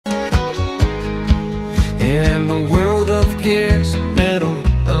In the world of gears, metal,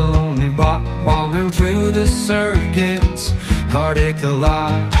 a lonely bot wandering through the circuits, heartache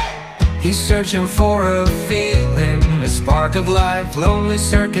alive. He's searching for a feeling, a spark of life. Lonely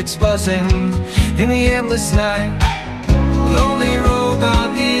circuits buzzing in the endless night. Lonely robot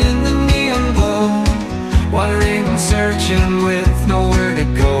in the neon glow, wandering and searching with nowhere to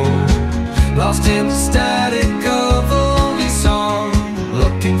go. Lost in the static of a lonely song,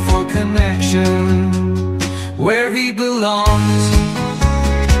 looking for connection where he belongs.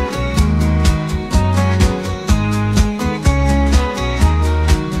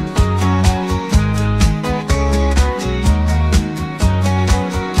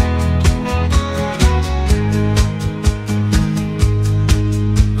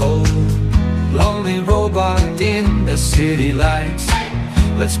 In the city lights,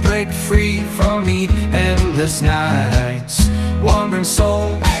 let's break free from the endless nights. Wandering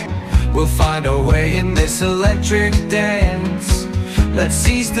souls, we'll find our way in this electric dance. Let's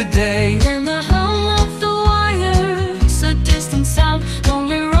seize the day. In the hum of the wires, a distant sound.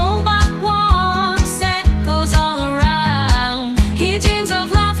 Lonely robot walks, echoes all around. He dreams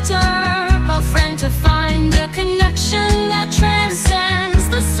of laughter, a friend to find, a connection that transcends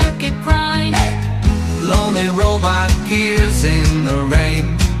the circuit grind. Lonely robot gears in the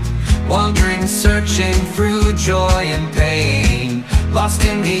rain, wandering, searching through joy and pain. Lost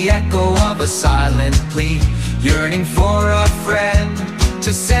in the echo of a silent plea, yearning for a friend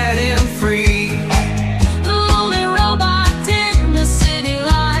to set him free. The lonely robot in the city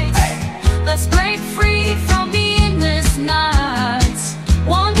lights, let's break free from the endless nights.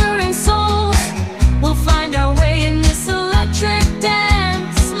 Wandering souls, we'll find our way in this electric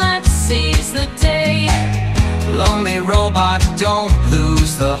dance. Let's seize the day. Lonely robot, don't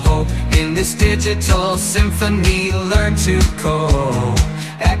lose the hope. In this digital symphony, learn to cope.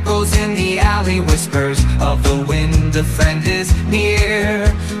 Echoes in the alley, whispers of the wind. A friend is near,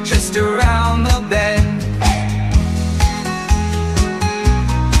 just around the bend.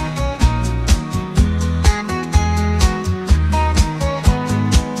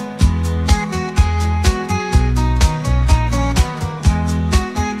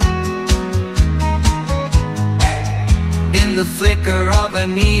 In the flicker of a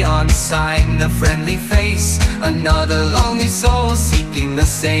neon sign, a friendly face, another lonely soul seeking the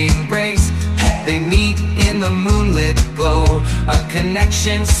same grace. They meet in the moonlit glow, a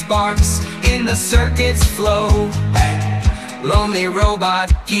connection sparks in the circuit's flow. Lonely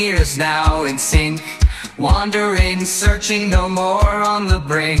robot gears now in sync, wandering, searching, no more on the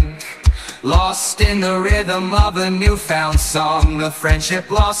brink. Lost in the rhythm of a newfound song, a friendship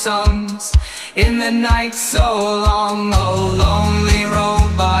blossoms in the night so long. Oh, lonely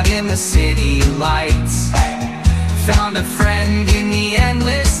robot in the city lights, found a friend in the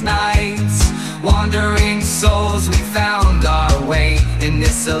endless nights. Wandering souls, we found our way in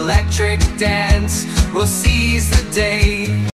this electric dance. We'll seize the day.